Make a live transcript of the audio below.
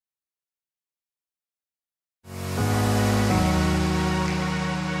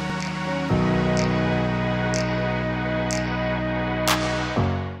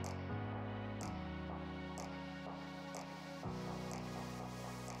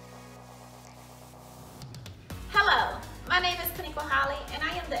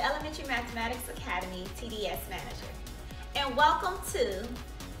the Elementary Mathematics Academy TDS Manager, and welcome to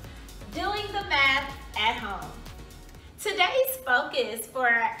Doing the Math at Home. Today's focus for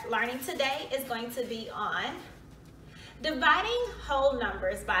learning today is going to be on dividing whole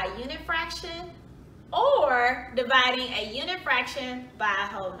numbers by a unit fraction or dividing a unit fraction by a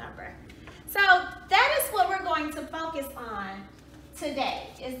whole number. So that is what we're going to focus on today,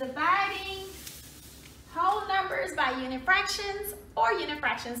 is dividing whole numbers by unit fractions or unit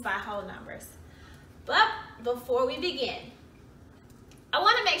fractions by whole numbers. But before we begin, I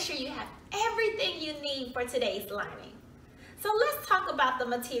want to make sure you have everything you need for today's learning. So let's talk about the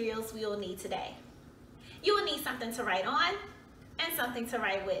materials we will need today. You will need something to write on and something to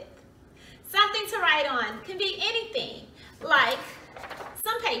write with. Something to write on can be anything, like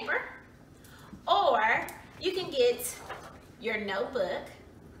some paper, or you can get your notebook.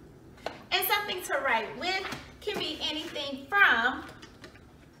 And something to write with can be anything from,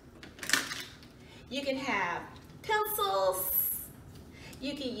 you can have pencils,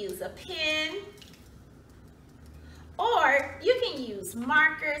 you can use a pen, or you can use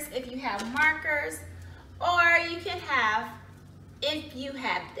markers if you have markers, or you can have, if you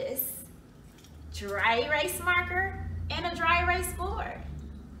have this, dry erase marker and a dry erase board.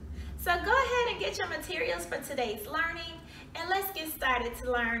 So go ahead and get your materials for today's learning, and let's get started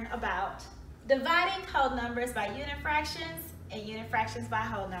to learn about dividing whole numbers by unit fractions and unit fractions by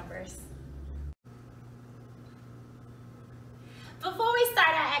whole numbers. Before we start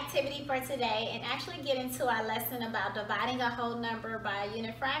our activity for today and actually get into our lesson about dividing a whole number by a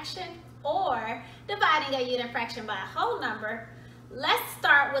unit fraction or dividing a unit fraction by a whole number, let's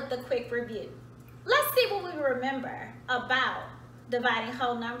start with a quick review. Let's see what we remember about dividing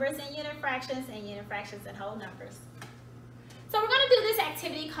whole numbers in unit fractions and unit fractions in whole numbers. So we're going to do this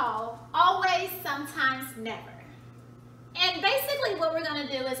activity called Always, Sometimes, Never. And basically what we're going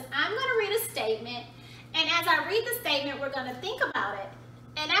to do is I'm going to read a statement, and as I read the statement, we're going to think about it.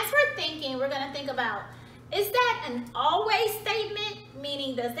 And as we're thinking, we're going to think about, is that an always statement?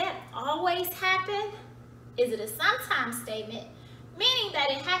 Meaning, does that always happen? Is it a sometimes statement? Meaning that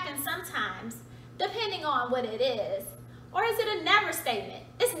it happens sometimes, depending on what it is. Or is it a never statement?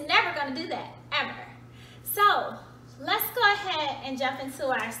 It's never going to do that, ever. So let's go ahead and jump into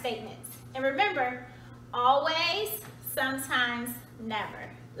our statements. And remember, always, sometimes, never.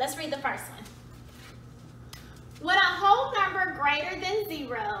 Let's read the first one. When a whole number greater than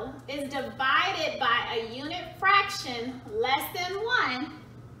 0 is divided by a unit fraction less than 1,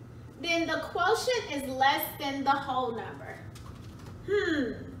 then the quotient is less than the whole number.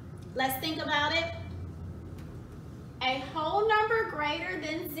 Let's think about it. A whole number greater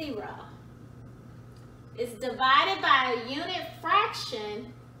than 0 is divided by a unit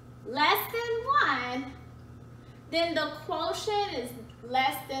fraction less than 1, then the quotient is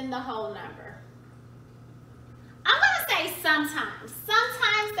less than the whole number. I'm going to say sometimes.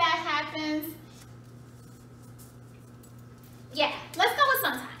 Sometimes that happens. Yeah, let's go with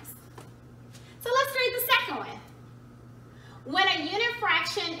sometimes. So let's read the second one. When a unit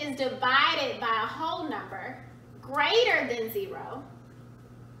fraction is divided by a whole number greater than 0,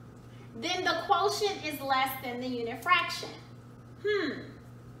 then the quotient is less than the unit fraction.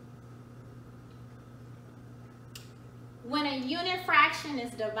 When a unit fraction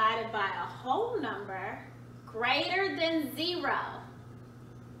is divided by a whole number greater than 0,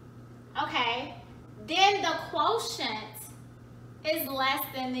 okay, then the quotient is less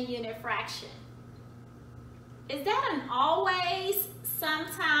than the unit fraction. Is that an always,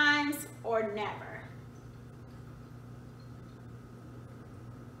 sometimes, or never?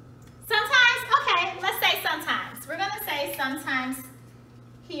 Sometimes? Okay, let's say sometimes. We're going to say sometimes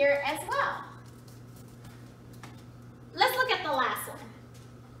here as well. Let's look at the last one.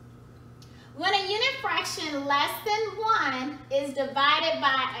 When a unit fraction less than 1 is divided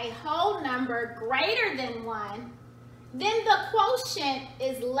by a whole number greater than 1, then the quotient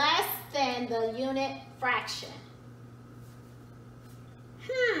is less than the unit fraction.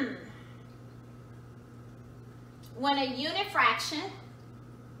 When a unit fraction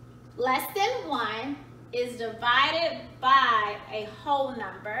less than 1 is divided by a whole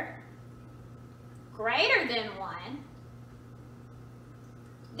number greater than 1,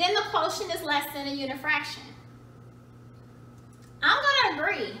 then the quotient is less than a unit fraction. I'm going to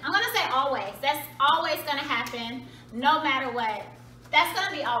agree. I'm going to say always. That's always going to happen no matter what. That's going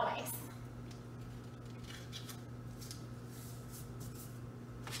to be always.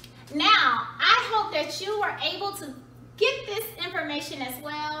 Now, I hope that you were able to get this information as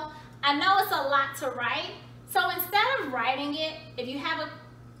well. I know it's a lot to write, so instead of writing it, if you have a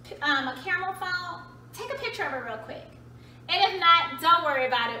camera phone, take a picture of it real quick. And if not, don't worry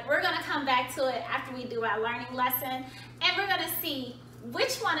about it. We're gonna come back to it after we do our learning lesson, and we're gonna see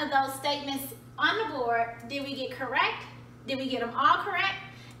which one of those statements on the board did we get correct? Did we get them all correct?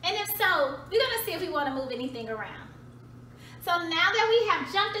 And if so, we're gonna see if we wanna move anything around. So now that we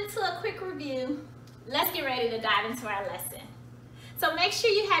have jumped into a quick review, let's get ready to dive into our lesson. So make sure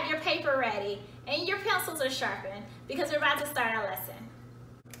you have your paper ready and your pencils are sharpened because we're about to start our lesson.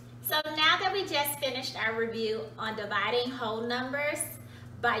 So now that we just finished our review on dividing whole numbers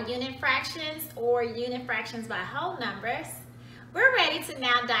by unit fractions or unit fractions by whole numbers, we're ready to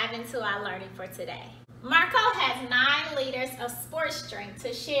now dive into our learning for today. Marco has 9 liters of sports drink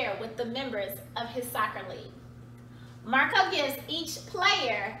to share with the members of his soccer league. Marco gives each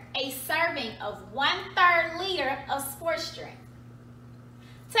player a serving of 1/3 liter of sports drink.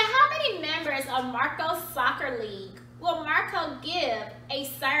 To how many members of Marco's soccer league will Marco give a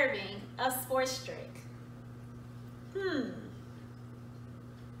serving of sports drink?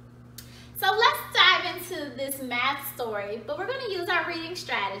 So let's dive into this math story, but we're going to use our reading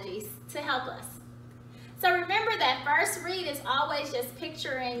strategies to help us. So remember that first read is always just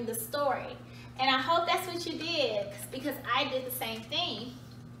picturing the story. And I hope that's what you did because I did the same thing.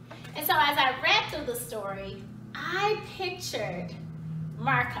 And so as I read through the story, I pictured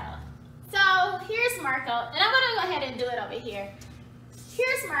Marco. So here's Marco, and I'm going to go ahead and do it over here.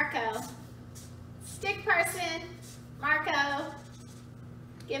 Here's Marco. Stick person, Marco.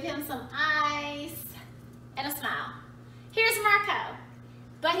 Give him some eyes and a smile. Here's Marco.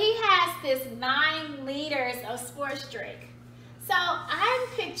 But he has this 9 liters of sports drink. So I'm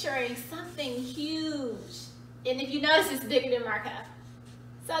picturing something huge. And if you notice, it's bigger than Marco.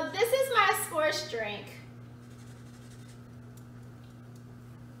 So this is my sports drink.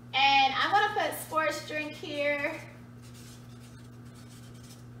 And I'm going to put sports drink here.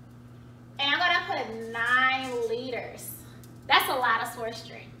 And I'm going to put 9 liters. That's a lot of sports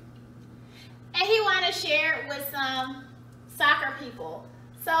drink. And he wanted to share it with some soccer people.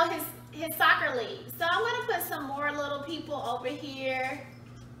 So his soccer league. So I'm going to put some more little people over here.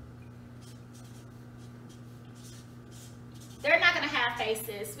 They're not going to have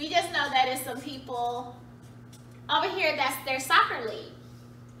faces. We just know that it's some people over here that's their soccer league.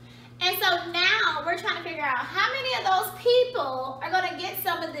 And so now we're trying to figure out how many of those people are going to get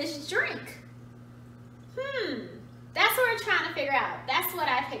some of this drink. That's what we're trying to figure out. That's what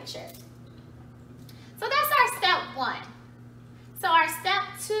I pictured. So that's our step 1. So our step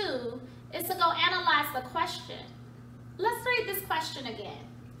 2 is to go analyze the question. Let's read this question again.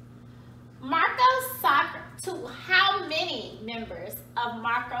 To how many members of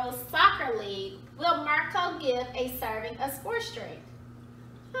Marco's soccer league will Marco give a serving of sports drink?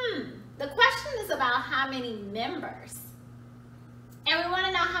 The question is about how many members. And we want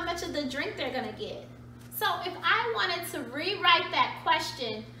to know how much of the drink they're going to get. So if I wanted to rewrite that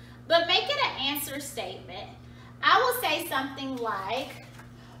question, but make it an answer statement, I will say something like,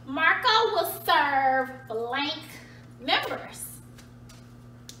 Marco will serve blank members.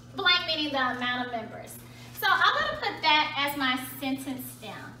 Blank meaning the amount of members. So I'm going to put that as my sentence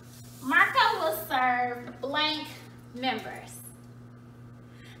stem. Marco will serve blank members.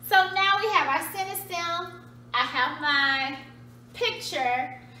 So now we have our sentence stem. I have my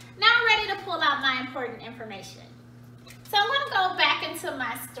picture. Now I'm ready to pull out my important information. So I'm going to go back into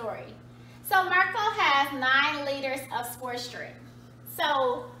my story. So Marco has 9 liters of sports drink.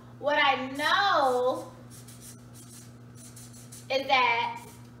 So what I know is that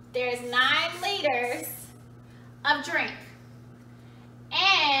there's 9 liters of drink.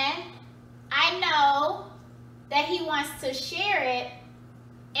 And I know that he wants to share it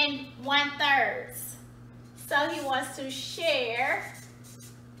in 1/3. So he wants to share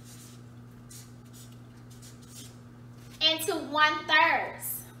into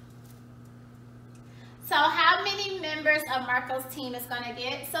 1/3. So how many members of Marco's team is going to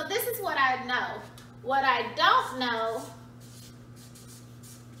get? So this is what I know. What I don't know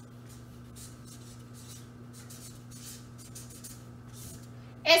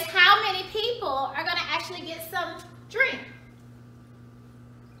is how many people are going to actually get some drink.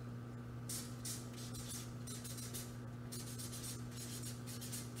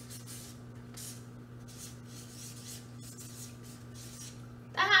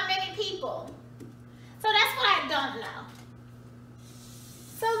 How many people? So that's what I don't know.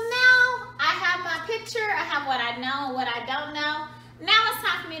 So now I have my picture, I have what I know and what I don't know. Now it's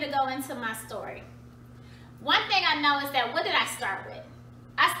time for me to go into my story. One thing I know is that, what did I start with?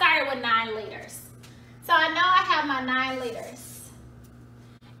 I started with 9 liters. So I know I have my 9 liters.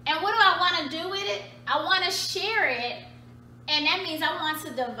 And what do I want to do with it? I want to share it, and that means I want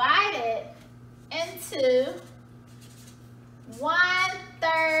to divide it into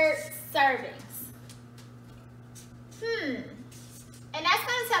 1/3 servings. And that's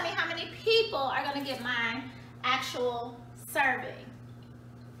going to tell me how many people are going to get my actual serving.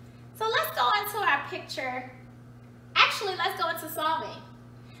 So let's go into our picture. Actually, let's go into solving.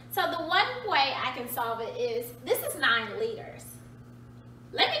 So the one way I can solve it is, this is 9 liters.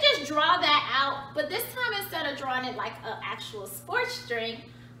 Let me just draw that out, but this time instead of drawing it like an actual sports drink,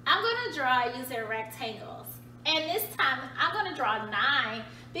 I'm going to draw it using rectangles. And this time I'm going to draw 9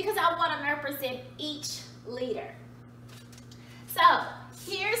 because I want to represent each liter. So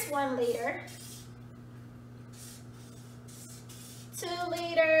here's 1 liter, 2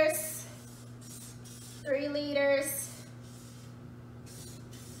 liters, 3 liters,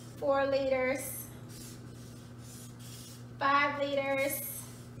 4 liters, 5 liters,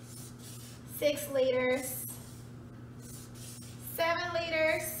 6 liters, 7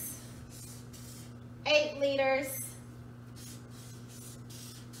 liters, 8 liters,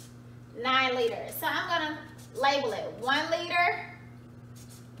 9 liters. So I'm going to label it 1 liter,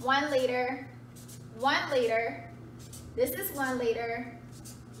 1 liter, 1 liter. This is 1 liter,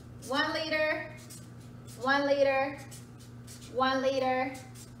 1 liter, 1 liter, 1 liter,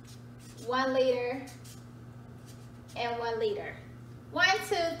 1 liter, and 1 liter. 1,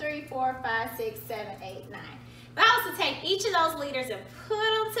 2, 3, 4, 5, 6, 7, 8, 9. If I was to take each of those liters and put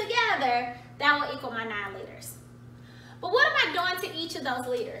them together, that will equal my 9 liters. But what am I doing to each of those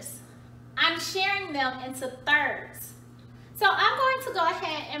liters? I'm sharing them into thirds. So I'm going to go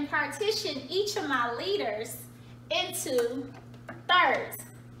ahead and partition each of my liters into thirds.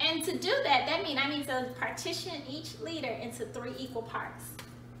 And to do that, that means I need to partition each liter into 3 equal parts.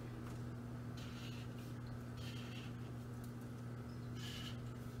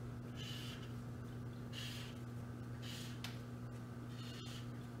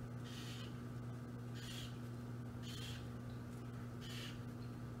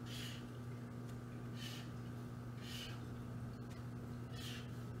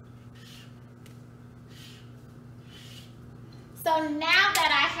 So now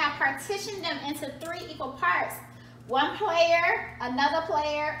that I have partitioned them into 3 equal parts, one player, another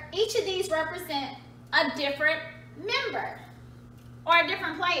player, each of these represent a different member or a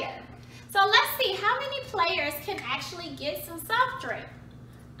different player. So let's see how many players can actually get some soft drink.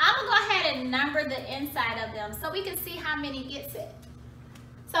 I'm gonna go ahead and number the inside of them so we can see how many gets it.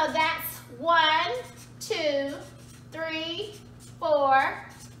 So that's 1, 2, 3, 4,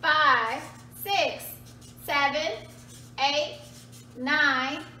 5, 6, 7, 8,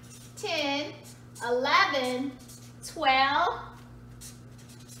 9, 10, 11, 12,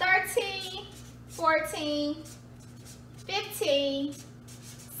 13, 14, 15,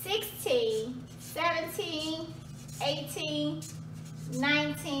 16, 17, 18,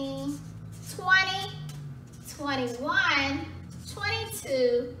 19, 20, 21,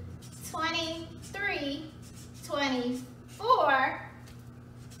 22, 23, 24,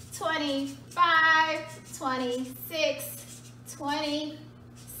 25, 26, 27.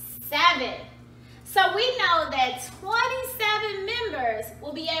 So we know that 27 members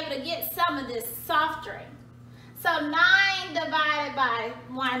will be able to get some of this soft drink. So 9 divided by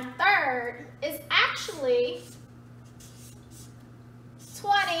 1/3 is actually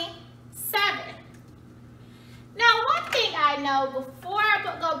 27. Now one thing I know before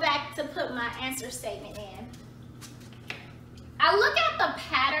I go back to put my answer statement in, I look at the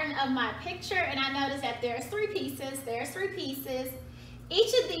pattern of my picture and I notice that there's 3 pieces, there's 3 pieces.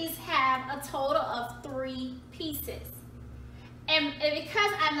 Each of these have a total of 3 pieces. And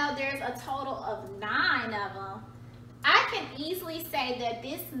because I know there's a total of 9 of them, I can easily say that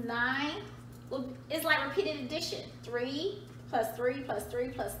this 9 is like repeated addition. 3 plus 3 plus 3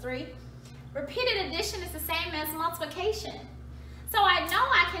 plus 3. Repeated addition is the same as multiplication. So I know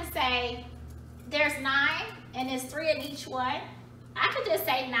I can say there's 9 and there's 3 in each one. I could just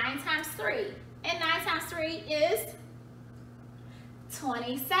say 9 times 3. And 9 times 3 is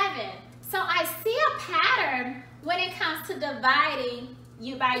 27. So I see a pattern when it comes to dividing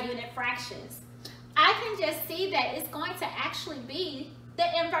by unit fractions. I can just see that it's going to actually be the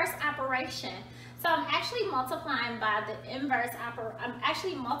inverse operation. So I'm actually multiplying by the inverse I'm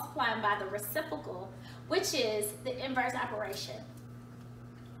actually multiplying by the reciprocal, which is the inverse operation.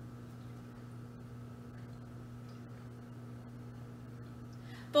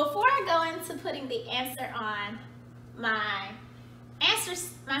 Before I go into putting the answer on my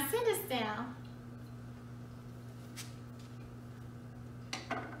sentence down,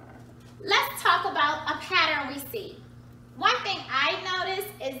 let's talk about a pattern we see. One thing I notice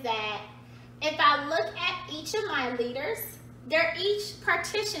is that if I look at each of my liters, they're each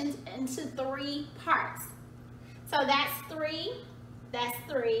partitioned into 3 parts. So that's 3, that's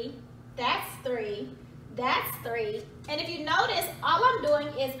 3, that's 3, that's 3. And if you notice, all I'm doing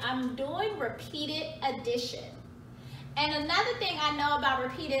is I'm doing repeated addition. And another thing I know about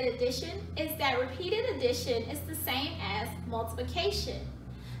repeated addition is that repeated addition is the same as multiplication.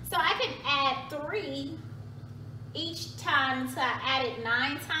 So I can add 3 each time until I add it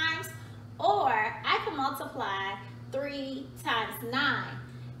 9 times, or I can multiply 3 times 9.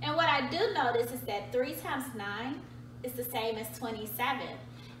 And what I do notice is that 3 times 9 is the same as 27.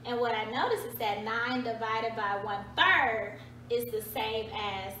 And what I notice is that 9 divided by 1/3 is the same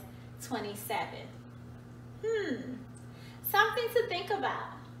as 27. Something to think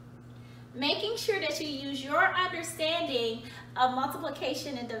about. Making sure that you use your understanding of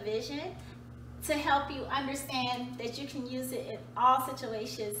multiplication and division to help you understand that you can use it in all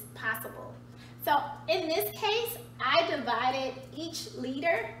situations possible. So in this case, I divided each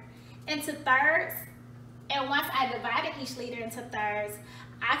leader into thirds. And once I divided each leader into thirds,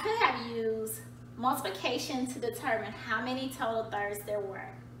 I could have used multiplication to determine how many total thirds there were.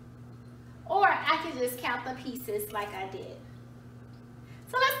 Or I could just count the pieces like I did.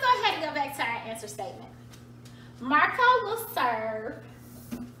 So let's go ahead and go back to our answer statement. Marco will serve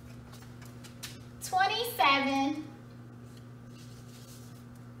 27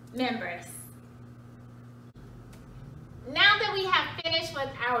 members. Now that we have finished with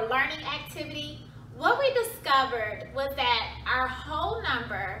our learning activity, what we discovered was that our whole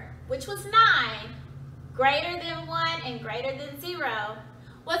number, which was 9, greater than 1 and greater than 0,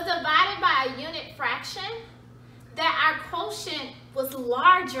 was divided by a unit fraction, that our quotient was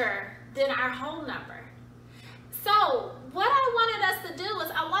larger than our whole number. So what I wanted us to do was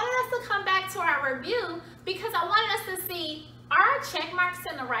I wanted us to come back to our review because I wanted us to see, are our check marks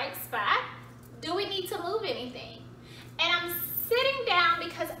in the right spot? Do we need to move anything? And I'm sitting down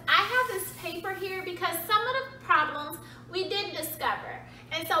because I have this paper here because some of the problems we didn't discover.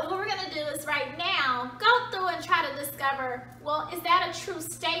 And so what we're going to do is right now go through and try to discover, well, is that a true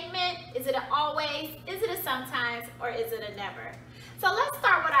statement? Is it an always? Is it a sometimes? Or is it a never? So let's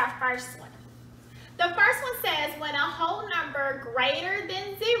start with our first one. The first one says when a whole number greater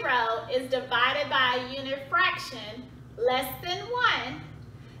than 0 is divided by a unit fraction less than 1,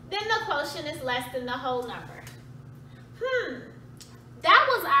 then the quotient is less than the whole number. That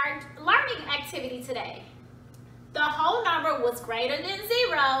was our learning activity today. The whole number was greater than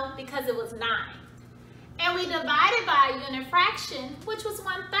 0 because it was 9. And we divided by a unit fraction, which was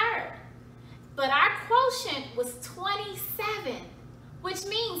 1/3. But our quotient was 27, which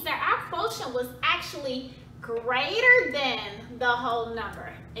means that our quotient was actually greater than the whole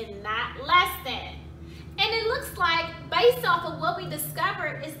number and not less than. And it looks like, based off of what we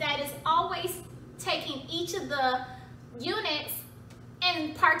discovered, is that it's always taking each of the units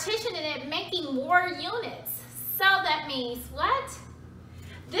and partitioning it, making more units. So that means what?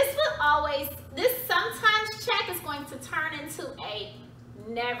 This sometimes check is going to turn into a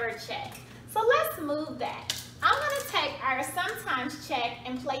never check. So let's move that. I'm going to take our sometimes check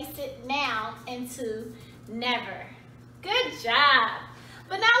and place it now into never. Good job.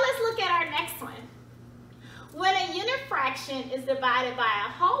 But now let's look at our next one. When a unit fraction is divided by a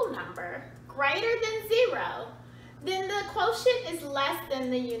whole number greater than 0, then the quotient is less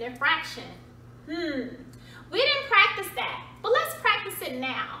than the unit fraction. We didn't practice that, but let's practice it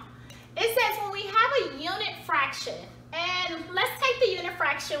now. It says when we have a unit fraction, and let's take the unit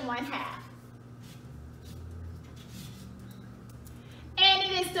fraction 1/2. And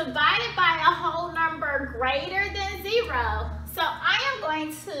it is divided by a whole number greater than 0. So I am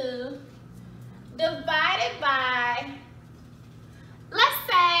going to divide it by, let's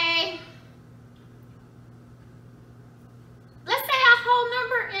say our whole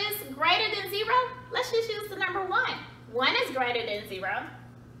number is greater than 0. Let's just use the number 1. 1 is greater than 0.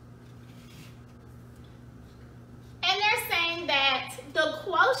 And they're saying that the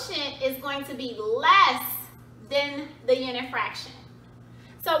quotient is going to be less than the unit fraction.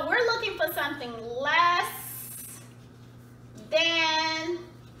 So we're looking for something less than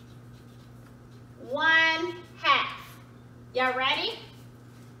 1/2. Y'all ready?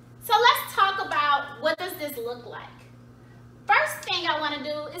 So let's talk about what does this look like. First thing I want to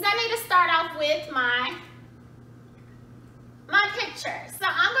do is I need to start off with my picture. So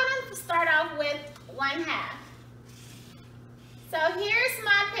I'm going to start off with 1/2. So here's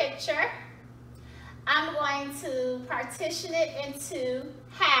my picture. I'm going to partition it into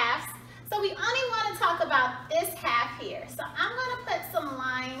halves. So we only want to talk about this half here. So I'm going to put some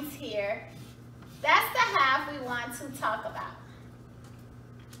lines here. That's the half we want to talk about.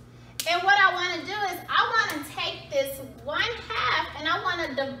 And what I want to do is I want to take this 1/2 and I want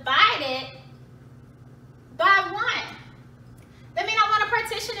to divide it by 1.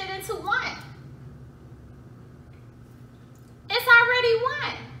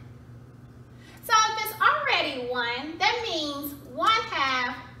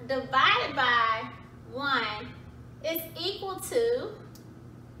 divided by 1 is equal to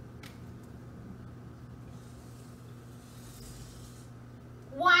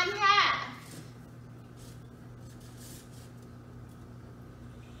 1/2.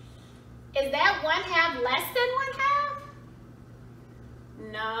 Is that 1/2 less than 1/2?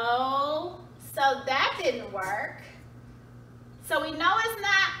 No. So that didn't work. So we know it's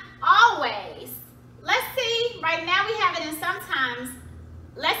not always. Let's see. Right now we have it in sometimes.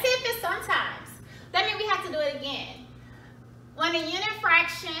 Let's see if it's sometimes. That means we have to do it again. When a unit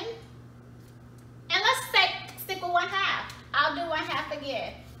fraction, and let's stick with 1/2. I'll do 1/2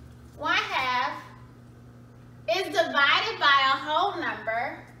 again. 1/2 is divided by a whole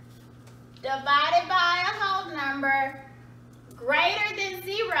number. Divided by a whole number greater than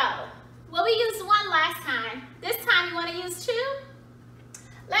 0. Well, we used 1 last time. This time you want to use 2?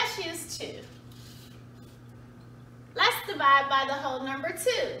 Let's use 2. Let's divide by the whole number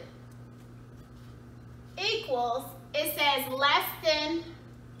 2. Equals, it says less than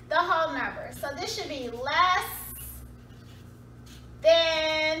the whole number. So this should be less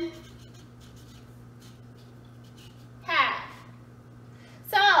than half.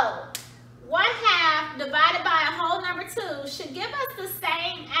 So 1/2 divided by a whole number 2 should give us the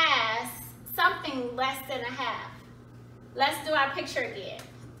same as something less than 1/2. Let's do our picture again.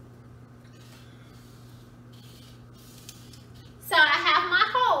 So I have my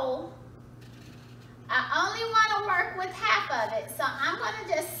whole. I only want to work with half of it. So I'm going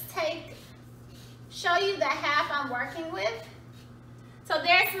to just show you the half I'm working with. So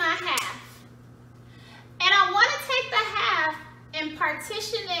there's my half. And I want to take the half and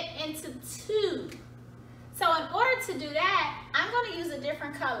partition it into 2. So in order to do that, I'm going to use a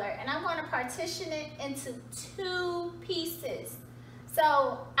different color, and I'm going to partition it into 2 pieces.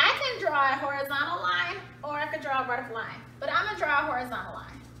 So I can draw a horizontal line, or I can draw a vertical line, but I'm going to draw a horizontal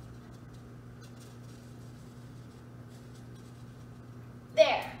line.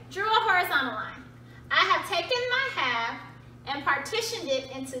 There, drew a horizontal line. I have taken my half and partitioned it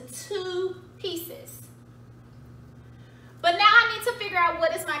into 2 pieces. But now I need to figure out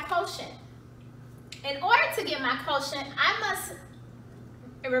what is my quotient. In order to get my quotient, I must,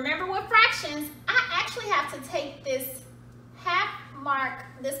 remember with fractions, I actually have to take this half mark,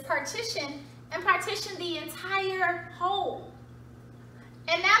 this partition, and partition the entire whole.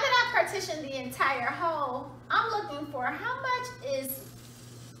 And now that I've partitioned the entire whole, I'm looking for how much is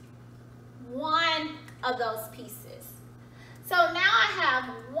one of those pieces. So now I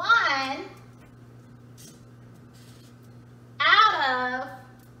have 1 out of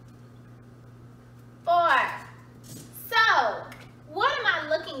 4. So what am I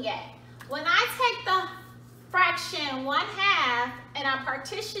looking at? When I take the fraction 1/2 and I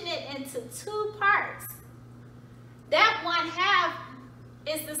partition it into 2 parts, that 1/2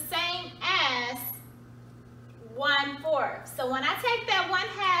 is the same as 1/4. So when I take that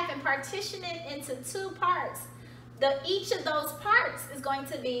 1/2 and partition it into 2 parts, each of those parts is going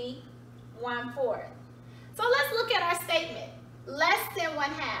to be 1/4. So let's look at our statement. Less than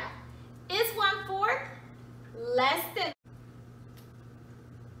 1/2. Is 1/4 less than?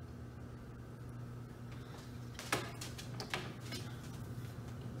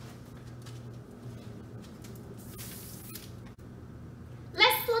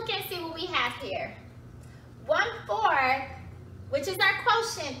 Let's look and see what we have here. 1/4, which is our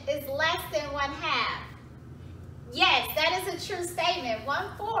quotient, is less than 1/2. Yes, that is a true statement.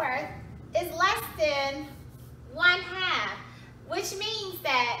 1/4 is less than 1/2, which means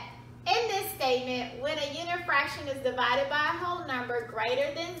that in this statement, when a unit fraction is divided by a whole number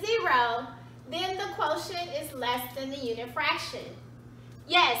greater than 0, then the quotient is less than the unit fraction.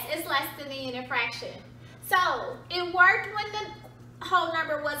 Yes, it's less than the unit fraction. So it worked when the whole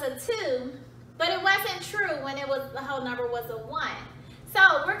number was a 2, but it wasn't true when the whole number was a 1.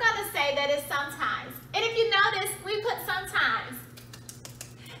 So we're going to say that it's sometimes. And if you notice, we put sometimes.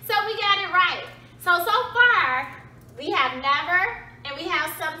 So we got it right. So far, we have never and we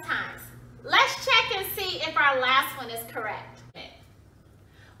have sometimes. Let's check and see if our last one is correct.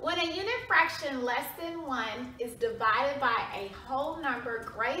 When a unit fraction less than 1 is divided by a whole number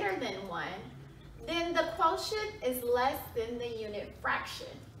greater than 1, then the quotient is less than the unit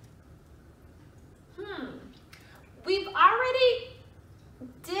fraction. We've already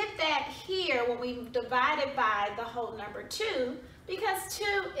did that here when we divided by the whole number 2, because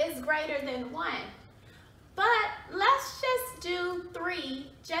 2 is greater than 1. But let's just do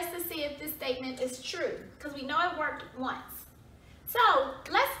 3 just to see if this statement is true, because we know it worked once. So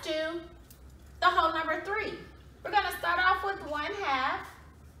let's do the whole number 3. We're going to start off with 1/2,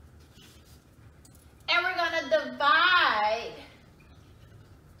 and we're going to divide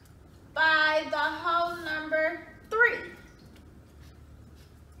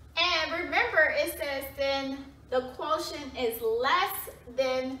it says then the quotient is less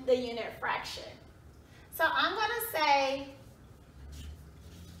than the unit fraction. So I'm going to say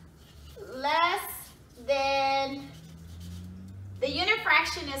less than, the unit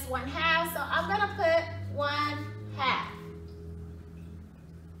fraction is 1/2, so I'm going to put 1/2.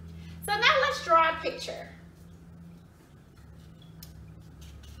 So now let's draw a picture.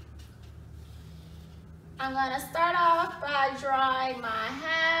 I'm going to start off by drawing my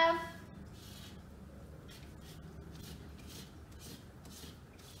half.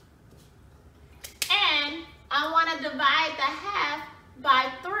 And I want to divide the half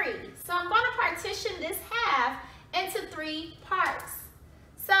by 3. So I'm going to partition this half into 3 parts.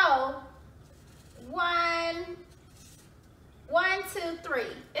 So 1, 2, 3.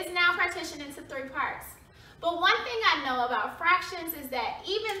 It's now partitioned into 3 parts. But one thing I know about fractions is that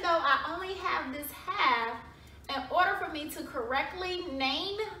even though I only have this half, in order for me to correctly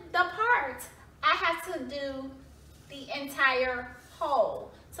name the part, I have to do the entire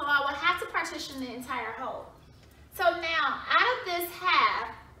whole. So I will have to partition the entire whole. So now, out of this half,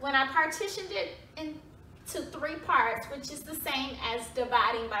 when I partitioned it into 3 parts, which is the same as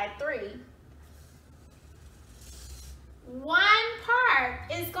dividing by 3, one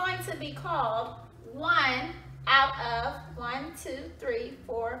part is going to be called 1 out of 1, 2, 3,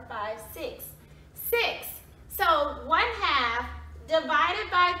 4, 5, 6. 6. So 1/2 divided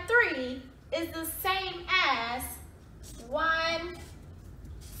by 3 is the same as 1/6.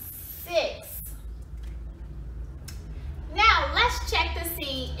 Now let's check to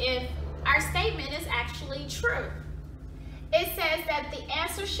see if our statement is actually true. It says that the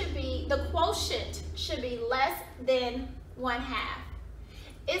answer should be, the quotient should be less than 1/2.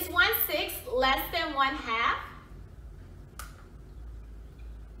 Is 1/6 less than 1/2?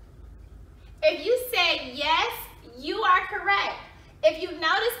 If you say yes, you are correct. If you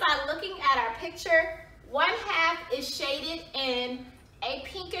notice by looking at our picture, 1/2 is shaded in a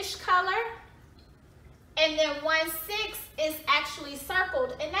pinkish color, and then 1/6 is actually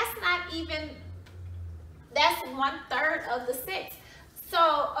circled, and that's not even, that's 1/3 of the 6,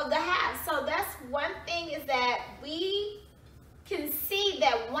 so of the half. So that's one thing, is that we can see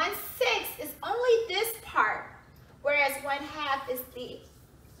that 1/6 is only this part, whereas 1/2 is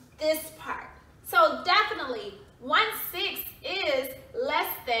this part. So definitely 1/6 is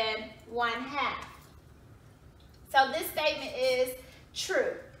less than 1/2. So this statement is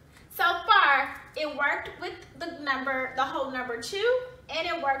true. So far, it worked with the whole number 2, and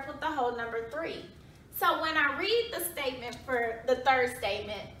it worked with the whole number 3. So when I read the statement for the third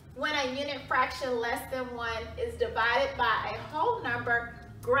statement, when a unit fraction less than 1 is divided by a whole number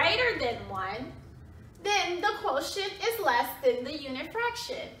greater than 1, then the quotient is less than the unit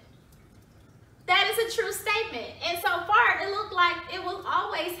fraction. That is a true statement. And so far, it looked like it will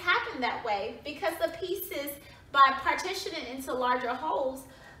always happen that way, because the pieces, by partitioning into larger wholes,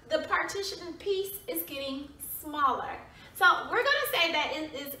 the partitioned piece is getting smaller. So we're going to say that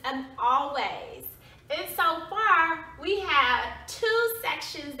it is an always. And so far, we have 2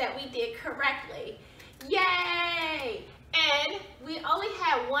 sections that we did correctly. Yay! And we only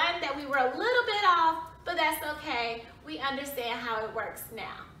had one that we were a little bit off, but that's okay. We understand how it works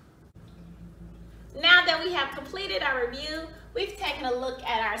now. Now that we have completed our review, we've taken a look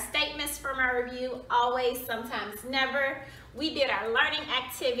at our statements from our review, always, sometimes, never. We did our learning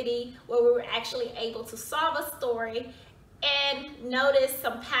activity where we were actually able to solve a story and notice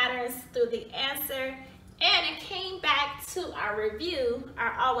some patterns through the answer. And it came back to our review,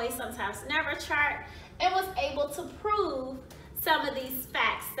 our always, sometimes, never chart, and was able to prove some of these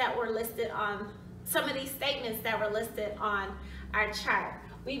facts that were listed on, some of these statements that were listed on our chart.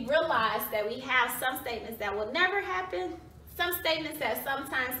 We realized that we have some statements that will never happen, some statements that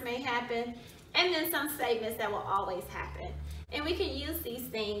sometimes may happen, and then some statements that will always happen. And we can use these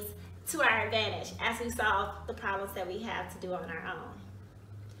things to our advantage as we solve the problems that we have to do on our own.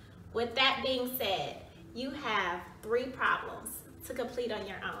 With that being said, you have 3 problems to complete on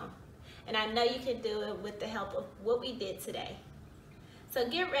your own. And I know you can do it with the help of what we did today. So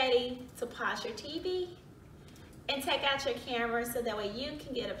get ready to pause your TV and take out your camera so that way you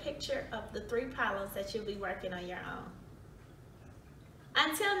can get a picture of the 3 problems that you'll be working on your own.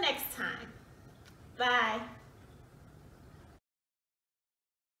 Until next time, bye.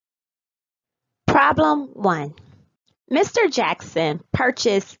 Problem 1. Mr. Jackson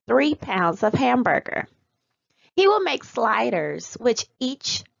purchased 3 pounds of hamburger. He will make sliders which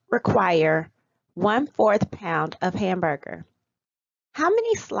each require 1/4 pound of hamburger. How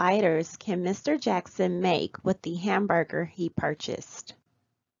many sliders can Mr. Jackson make with the hamburger he purchased?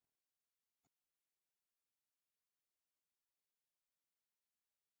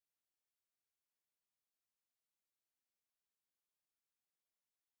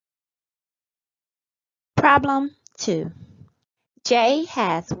 Problem 2. Jay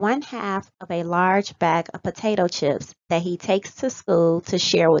has 1/2 of a large bag of potato chips that he takes to school to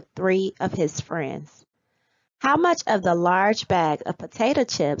share with 3 of his friends. How much of the large bag of potato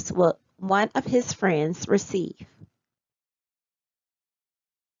chips will one of his friends receive?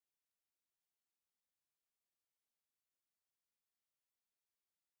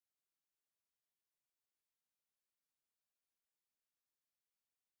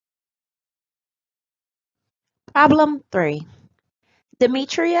 Problem 3.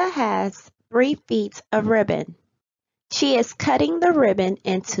 Demetria has 3 feet of ribbon. She is cutting the ribbon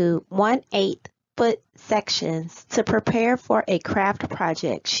into 1/8 foot sections to prepare for a craft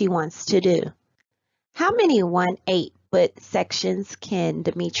project she wants to do. How many 1/8 foot sections can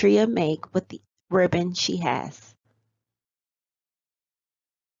Demetria make with the ribbon she has?